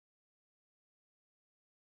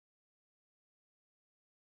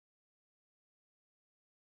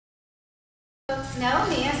know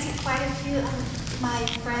me. I see quite a few of my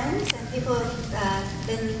friends and people who have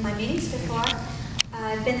been in my meetings before.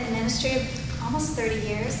 I've been in ministry almost 30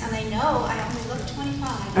 years, and I know I only look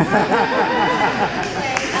 25.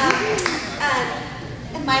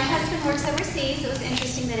 Anyway, my husband works overseas. It was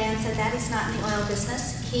interesting that Ann said that. He's not in the oil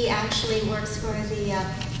business. He actually works for the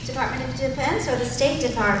Department of Defense, or the State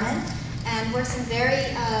Department, and works in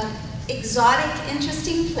very exotic,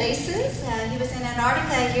 interesting places. He was in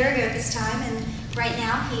Antarctica a year ago this time, and right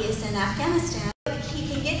now he is in Afghanistan. He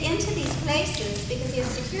can get into these places because he has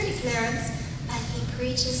security clearance, and he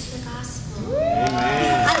preaches the gospel. Amen.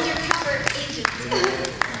 He's undercover agent.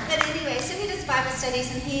 But anyway, so he does Bible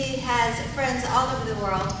studies, and he has friends all over the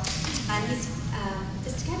world, and he's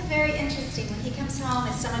just kind of very interesting. When he comes home,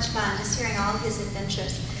 it's so much fun just hearing all of his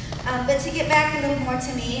adventures. But to get back a little more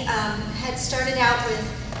to me, had started out with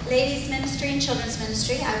ladies ministry and children's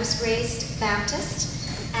ministry. I was raised Baptist,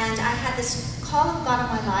 and I had this call of God on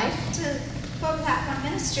my life to go platform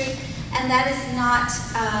ministry, and that is not,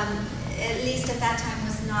 at least at that time,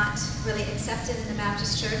 was not really accepted in the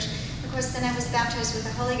Baptist church. Of course, then I was baptized with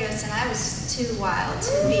the Holy Ghost, and I was just too wild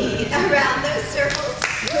to be around those circles.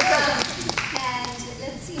 And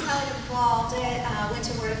let's see how it evolved. I went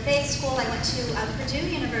to Word of Faith School. I went to Purdue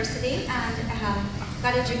University and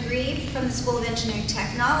got a degree from the School of Engineering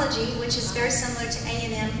Technology, which is very similar to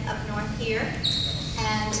A&M up north here.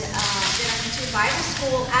 And then I went to Bible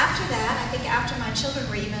school after that. I think after my children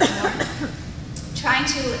were even born, trying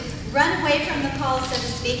to run away from the call, so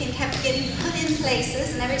to speak, and kept getting put in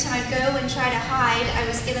places. And every time I'd go and try to hide, I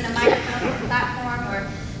was given a microphone or a platform or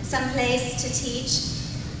some place to teach.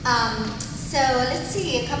 So let's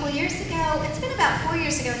see, a couple years ago, it's been about 4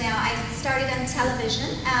 years ago now, I started on television,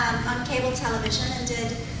 on cable television, and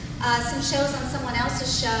did some shows on someone else's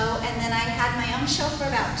show, and then I had my own show for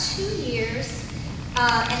about 2 years.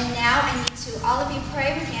 And now I need to, all of you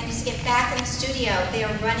pray with me, I need to get back in the studio. They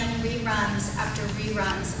are running reruns after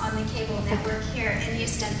reruns on the cable network here in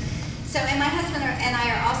Houston. So, and my husband and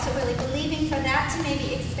I are also really believing for that to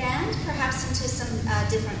maybe expand, perhaps into some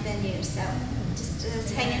different venues. So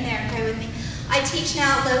just hang in there and pray with me. I teach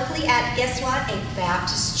now locally at, guess what, a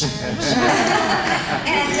Baptist church.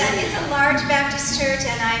 And it's a large Baptist church,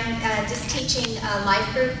 and I'm just teaching a life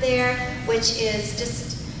group there, which is just,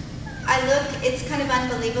 it's kind of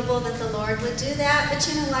unbelievable that the Lord would do that, but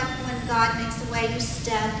you know, like when God makes a way, you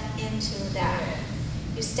step into that.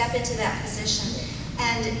 You step into that position.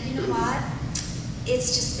 And you know what?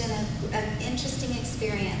 It's just been an interesting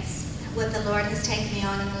experience, what the Lord has taken me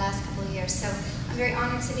on in the last couple of years. So I'm very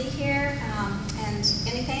honored to be here. And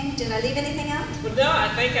anything, did I leave anything out? Well, no, I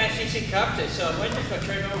think actually she covered it, so we're just going to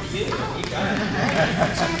turn it over to you. You got it.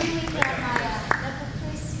 Sharon, can we grab my notebook,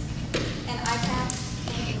 please? And iPad?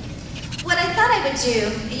 What I thought I would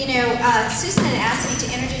do, you know, Susan had asked me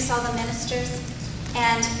to introduce all the ministers,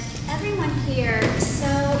 and everyone here is so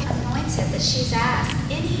anointed that she's asked.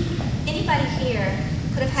 Anybody here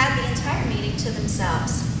could have had the entire meeting to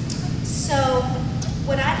themselves. So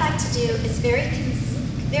what I'd like to do is very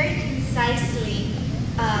concisely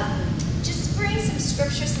just bring some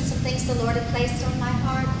scriptures and some things the Lord had placed on my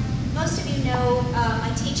heart. Most of you know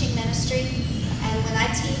my teaching ministry, and when I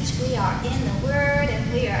teach, we are in the Word,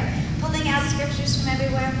 and we are pulling out scriptures from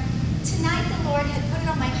everywhere. Tonight, the Lord had put it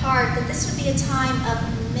on my heart that this would be a time of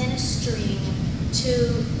ministering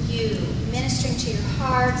to you, ministering to your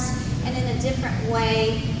hearts, and in a different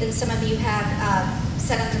way than some of you have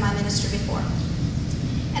set under my ministry before.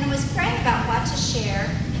 And I was praying about what to share,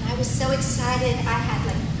 and I was so excited. I had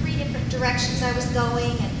like 3 different directions I was going,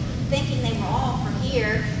 and thinking they were all for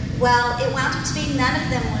here. Well, it wound up to be none of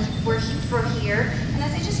them were for here. And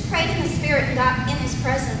as I just prayed in the Spirit and got in His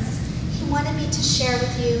presence, He wanted me to share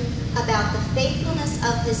with you about the faithfulness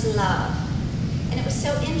of His love. And it was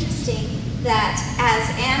so interesting that as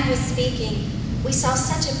Ann was speaking, we saw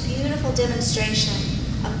such a beautiful demonstration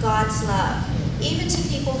of God's love, even to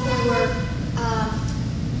people who were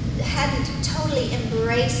hadn't totally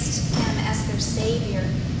embraced Him as their Savior.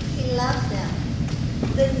 He loved them.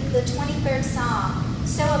 The 23rd Psalm,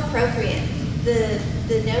 so appropriate.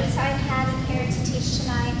 The notes I had in here to teach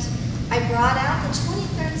tonight, I brought out the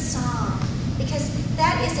 23rd Psalm because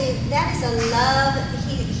that is a love.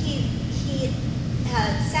 He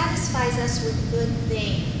satisfies us with good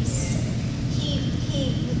things.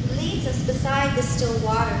 He leads us beside the still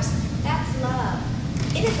waters. That's love.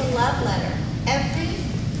 It is a love letter. Every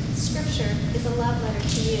scripture is a love letter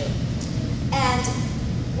to you. And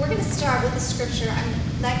we're going to start with the scripture.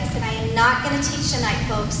 Like I said, I am not going to teach tonight,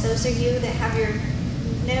 folks. Those of you that have your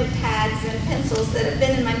notepads and pencils that have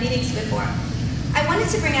been in my meetings before. I wanted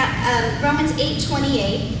to bring out Romans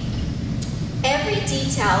 8:28. Every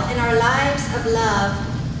detail in our lives of love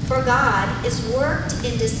for God is worked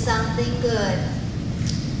into something good.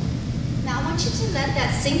 Now I want you to let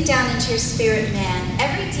that sink down into your spirit, man.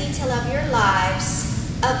 Every detail of your lives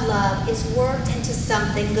of love is worked into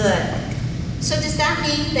something good. So does that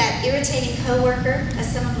mean that irritating coworker,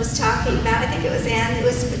 as someone was talking about, I think it was Ann, that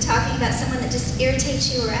was talking about someone that just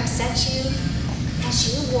irritates you or upsets you? As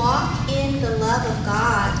you walk in the love of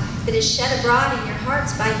God that is shed abroad in your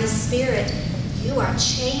hearts by His Spirit, you are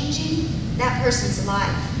changing that person's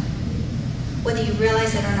life, whether you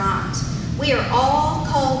realize it or not. We are all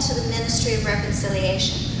called to the ministry of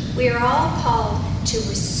reconciliation. We are all called to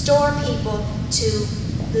restore people to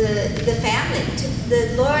the family.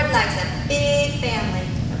 The Lord likes a big family,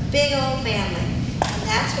 a big old family. And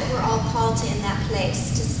that's what we're all called to in that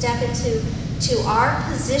place, to step into our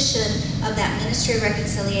position of that ministry of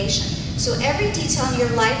reconciliation. So every detail in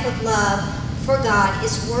your life of love for God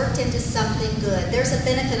is worked into something good. There's a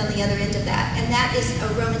benefit on the other end of that, and that is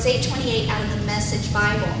Romans 8:28 out of the Message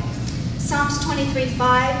Bible. Psalms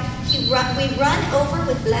 23:5, we run over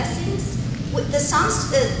with blessings. The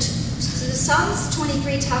Psalms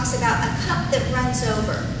 23 talks about a cup that runs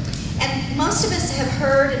over. And most of us have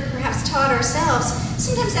heard and perhaps taught ourselves,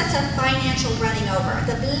 sometimes that's a financial running over.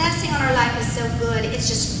 The blessing on our life is so good, it's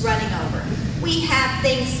just running over. We have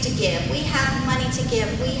things to give. We have money to give.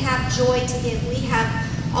 We have joy to give. We have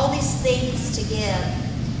all these things to give.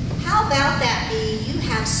 How about that be you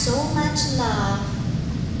have so much love,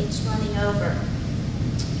 it's running over?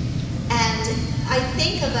 And I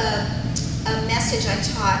think of a message I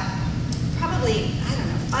taught probably,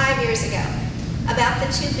 5 years ago about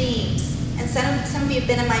the two beams. And some of you have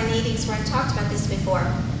been in my meetings where I've talked about this before.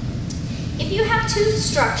 If you have two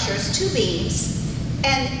structures, two beams,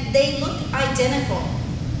 and they look identical,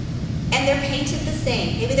 and they're painted the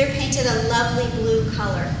same, maybe they're painted a lovely blue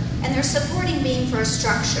color, and they're supporting beam for a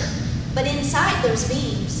structure, but inside those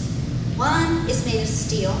beams, one is made of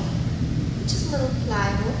steel, which is a little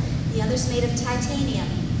pliable, the other's made of titanium.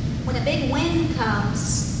 When a big wind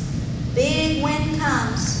comes,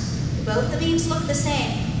 both the beams look the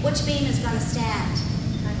same. Which beam is going to stand?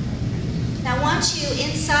 Now I want you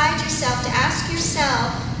inside yourself to ask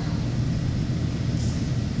yourself,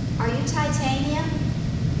 are you titanium?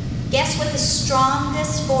 Guess what the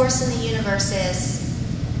strongest force in the universe is?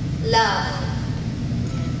 Love.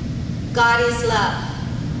 God is love.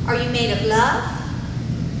 Are you made of love?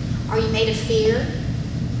 Are you made of fear?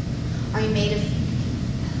 Are you made of,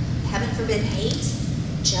 heaven forbid, hate,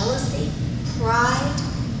 jealousy, pride?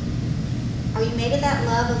 Are you made of that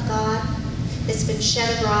love of God that's been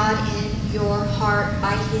shed abroad in your heart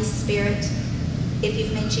by His Spirit if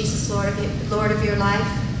you've made Jesus Lord of your life?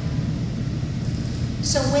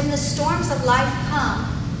 So when the storms of life come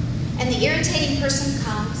and the irritating person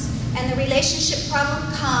comes and the relationship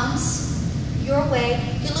problem comes your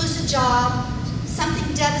way, you lose a job,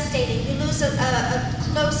 something devastating, you lose a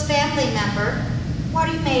close family member, what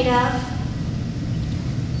are you made of?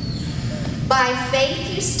 By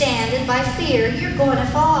faith you stand, and by fear you're going to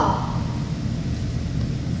fall.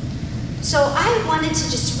 So I wanted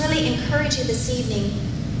to just really encourage you this evening,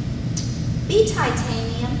 be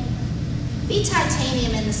titanium. Be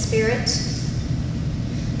titanium in the Spirit.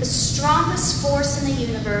 The strongest force in the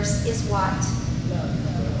universe is what? Love.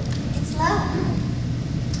 It's love.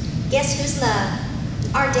 Guess who's love?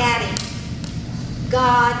 Our Daddy.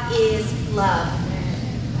 God is love.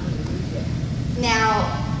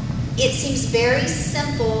 Now, it seems very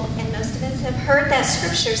simple, and most of us have heard that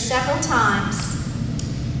scripture several times.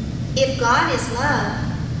 If God is love,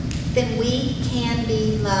 then we can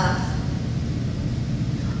be love.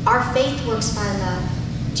 Our faith works by love.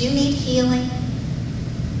 Do you need healing?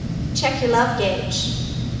 Check your love gauge.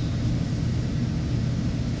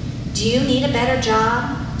 Do you need a better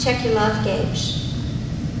job? Check your love gauge.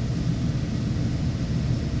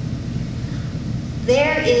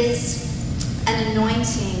 There is an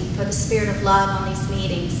anointing for the Spirit of love on these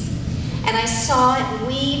meetings. And I saw it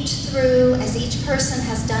weaved through as each person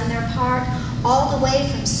has done their part, all the way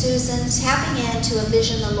from Susan tapping into a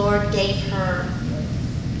vision the Lord gave her.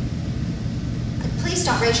 Please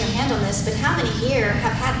don't raise your hand on this, but how many here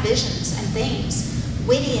have had visions and things,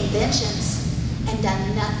 witty inventions, and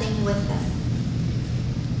done nothing with them?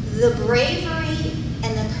 The bravery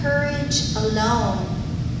and the courage alone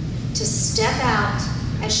to step out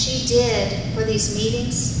as she did for these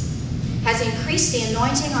meetings has increased the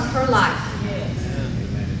anointing on her life.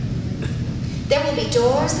 There will be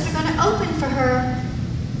doors that are going to open for her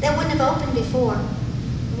that wouldn't have opened before.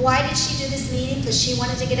 Why did she do this meeting? Because she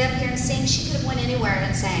wanted to get up here and sing. She could have went anywhere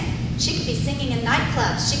and sang. She could be singing in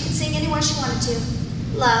nightclubs. She could sing anywhere she wanted to.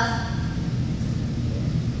 Love.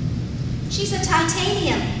 She's a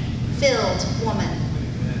titanium-filled woman,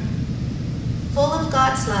 full of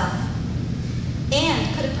God's love,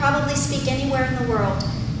 and could probably speak anywhere in the world.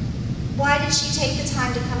 Why did she take the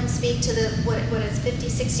time to come and speak to the, what is 50,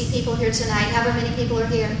 60 people here tonight, however many people are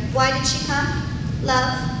here? Why did she come?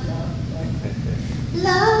 Love.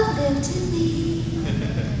 Love lived in me.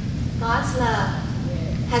 God's love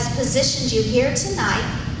has positioned you here tonight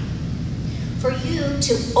for you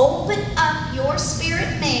to open up your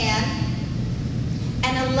spirit man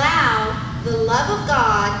and allow the love of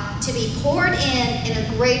God to be poured in a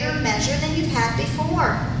greater measure than you've had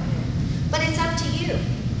before. But it's up to you.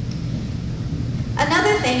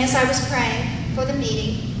 Another thing, as I was praying for the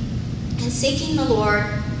meeting and seeking the Lord,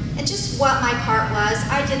 and just what my part was,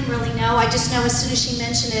 I didn't really know. I just know as soon as she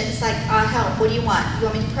mentioned it, it's like, help, what do you want? You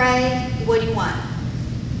want me to pray? What do you want?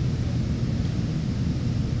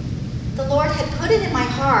 The Lord had put it in my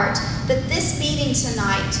heart that this meeting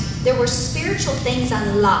tonight, there were spiritual things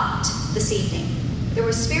unlocked this evening. There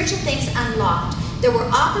were spiritual things unlocked. There were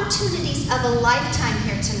opportunities of a lifetime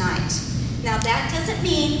here tonight. Now that doesn't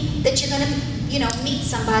mean that you're going to, meet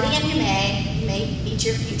somebody, and you may meet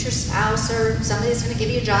your future spouse or somebody that's going to give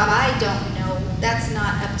you a job. I don't know. That's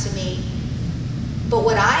not up to me. But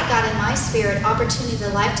what I got in my spirit, opportunity of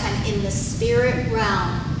a lifetime in the spirit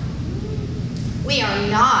realm. We are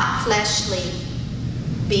not fleshly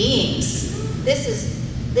beings. This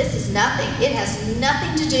is nothing. It has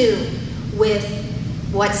nothing to do with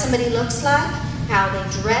what somebody looks like, how they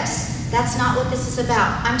dress. That's not what this is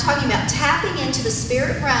about. I'm talking about tapping into the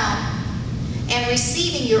spirit realm and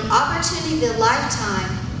receiving your opportunity of a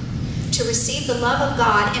lifetime to receive the love of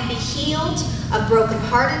God and be healed of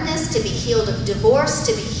brokenheartedness, to be healed of divorce,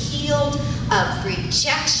 to be healed of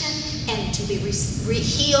rejection, and to be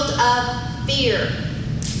healed of fear.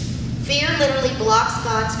 Fear literally blocks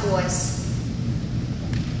God's voice.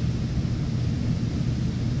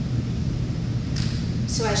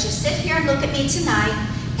 So as you sit here and look at me tonight,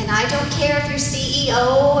 and I don't care if you're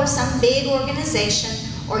CEO of some big organization,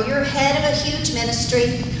 or you're head of a huge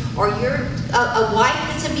ministry, or you're a wife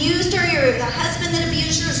that's abused, or you're a husband that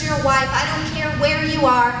abuses your wife, I don't care where you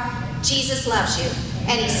are, Jesus loves you.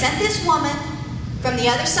 And he sent this woman from the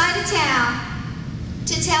other side of town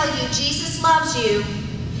to tell you Jesus loves you,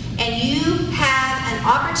 and you have an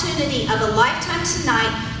opportunity of a lifetime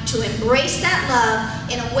tonight to embrace that love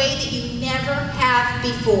in a way that you never have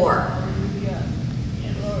before.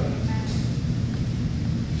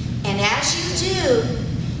 And as you do,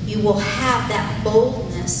 you will have that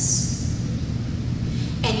boldness,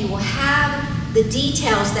 and you will have the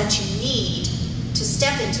details that you need to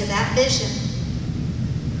step into that vision.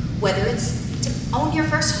 Whether it's to own your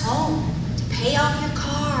first home, to pay off your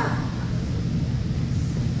car,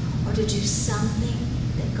 or to do something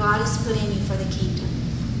that God has put in you for the kingdom.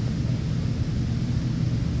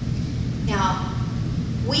 Now,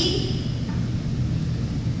 we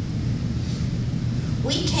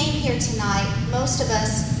came here tonight, most of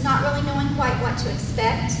us not really knowing quite what to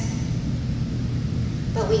expect,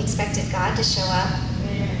 but we expected God to show up.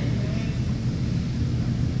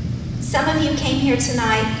 Some of you came here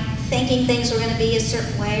tonight thinking things were going to be a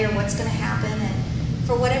certain way or what's going to happen, and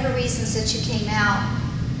for whatever reasons that you came out,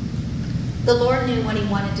 the Lord knew what he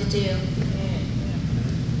wanted to do.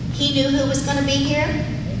 He knew who was going to be here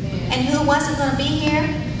and who wasn't going to be here.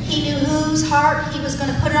 He knew whose heart he was going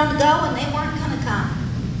to put it on to go and they weren't going to come.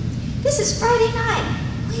 This is Friday night.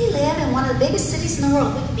 We live in one of the biggest cities in the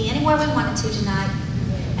world. We could be anywhere we wanted to tonight.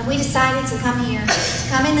 And we decided to come here, to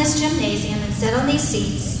come in this gymnasium and sit on these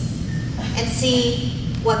seats and see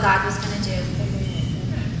what God was going to do.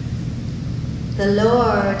 The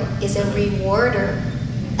Lord is a rewarder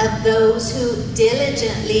of those who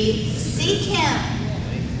diligently seek him.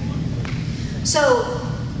 So,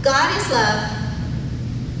 God is love.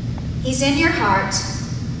 He's in your heart.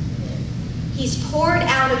 He's poured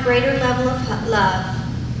out a greater level of love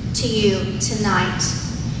to you tonight.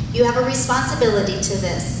 You have a responsibility to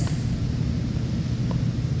this.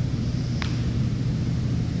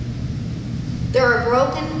 There are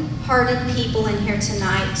broken-hearted people in here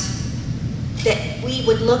tonight that we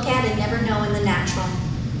would look at and never know in the natural.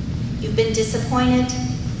 You've been disappointed.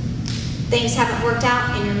 Things haven't worked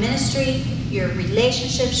out in your ministry, your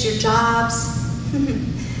relationships, your jobs.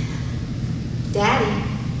 Daddy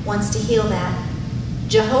wants to heal that.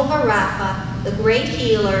 Jehovah Rapha, the great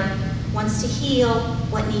healer, wants to heal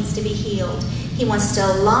what needs to be healed. He wants to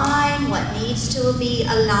align what needs to be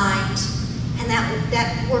aligned. And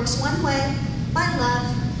that works one way, by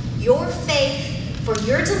love. Your faith for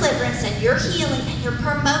your deliverance and your healing and your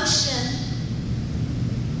promotion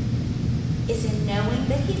is in knowing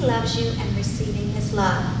that he loves you and receiving his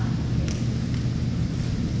love.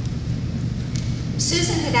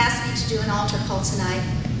 Susan had asked me to do an altar call tonight.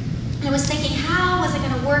 And I was thinking, how was I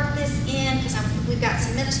going to work this in? Because we've got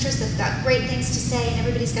some ministers that have got great things to say, and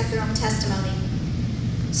everybody's got their own testimony.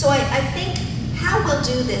 So I think how we'll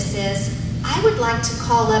do this is, I would like to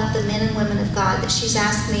call up the men and women of God that she's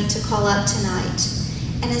asked me to call up tonight.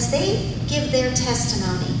 And as they give their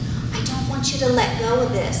testimony, I don't want you to let go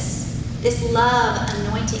of this love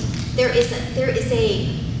anointing. There is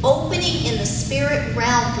a opening in the spirit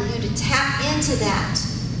realm for you to tap into that.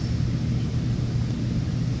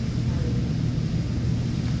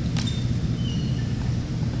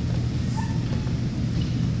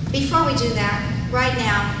 Before we do that, right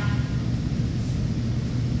now,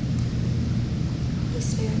 Holy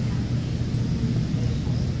Spirit,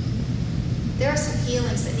 there are some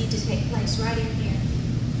healings that need to take place right in here.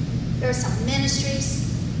 There are some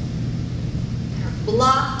ministries that are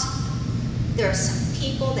blocked. There are some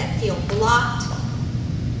people that feel blocked.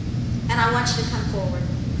 And I want you to come forward.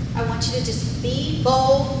 I want you to just be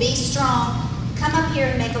bold, be strong. Come up here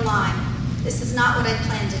and make a line. This is not what I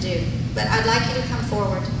planned to do, but I'd like you to come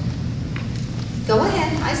forward. Go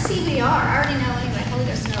ahead. I see who you are. I already know anyway. Holy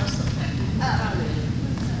Ghost knows.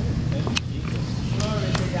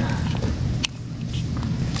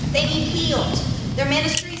 They need healed. Their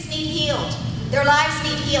ministries need healed. Their lives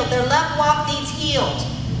need healed. Their love walk needs healed.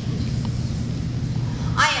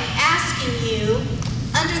 I am asking you,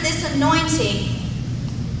 under this anointing,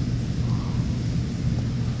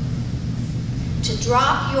 to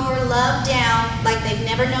drop your love down like they've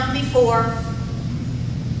never known before.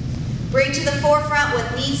 Bring to the forefront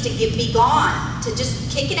what needs to be gone, to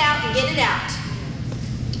just kick it out and get it out.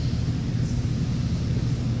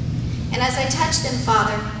 And as I touch them,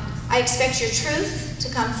 Father, I expect your truth to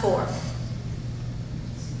come forth.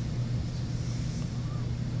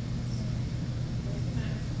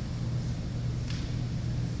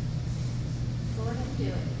 Go ahead and do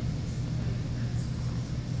it.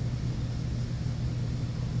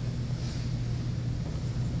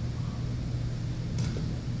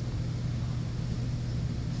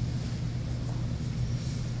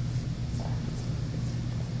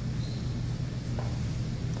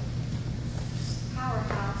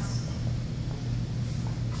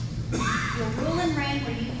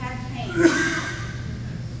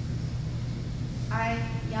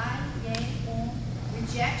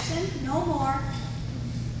 Rejection, no more.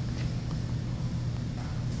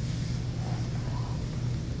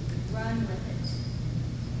 Run with it.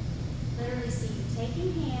 Literally see you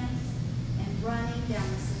taking hands and running down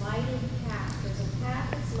this lighted path. There's a path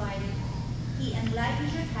that's lighted. He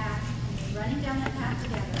enlightens your path, and you're running down that path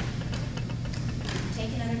together. You're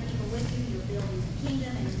taking other people with you. You're building the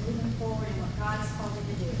kingdom, and you're moving forward in what God has called you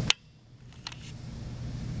to do.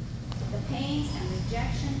 The pains and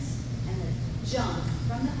rejections and the junk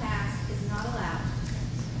from the past is not allowed.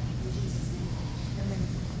 In Jesus' name. Amen.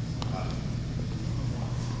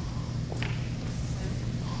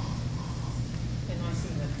 And I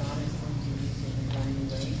see that God is going to use you in a mighty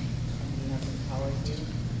way, and He has empowered you,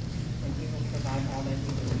 and He will provide all that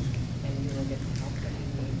you need, and you will get the help that you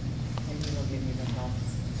need, and He will give you the help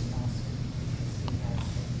also, because He has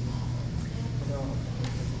the door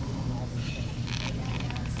open and all these things.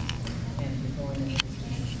 And you're going in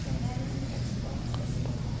everything that's going to be the exploits that He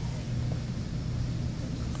wants.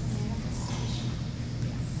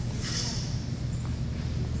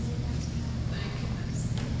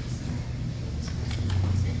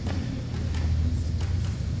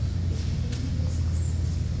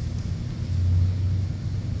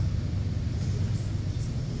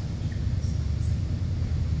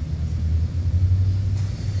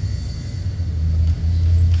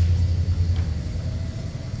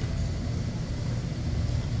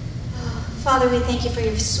 Father, we thank you for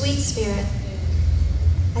your sweet spirit.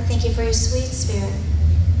 I thank you for your sweet spirit.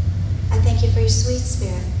 I thank you for your sweet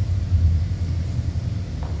spirit.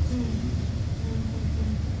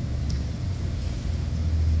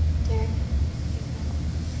 Derek?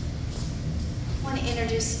 I want to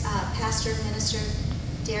introduce Pastor and Minister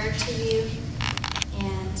Derek to you,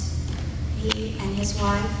 and he and his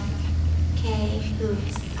wife, Kay, who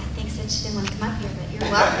I think said she didn't want to come up here, but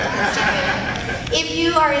you're welcome, Pastor. If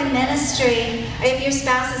you are in ministry, or if your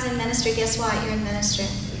spouse is in ministry, guess what? You're in ministry.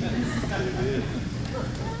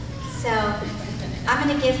 So I'm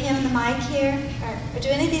going to give him the mic here. Or do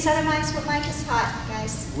any of these other mics? What mic is hot,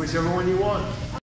 guys? Whichever one you want.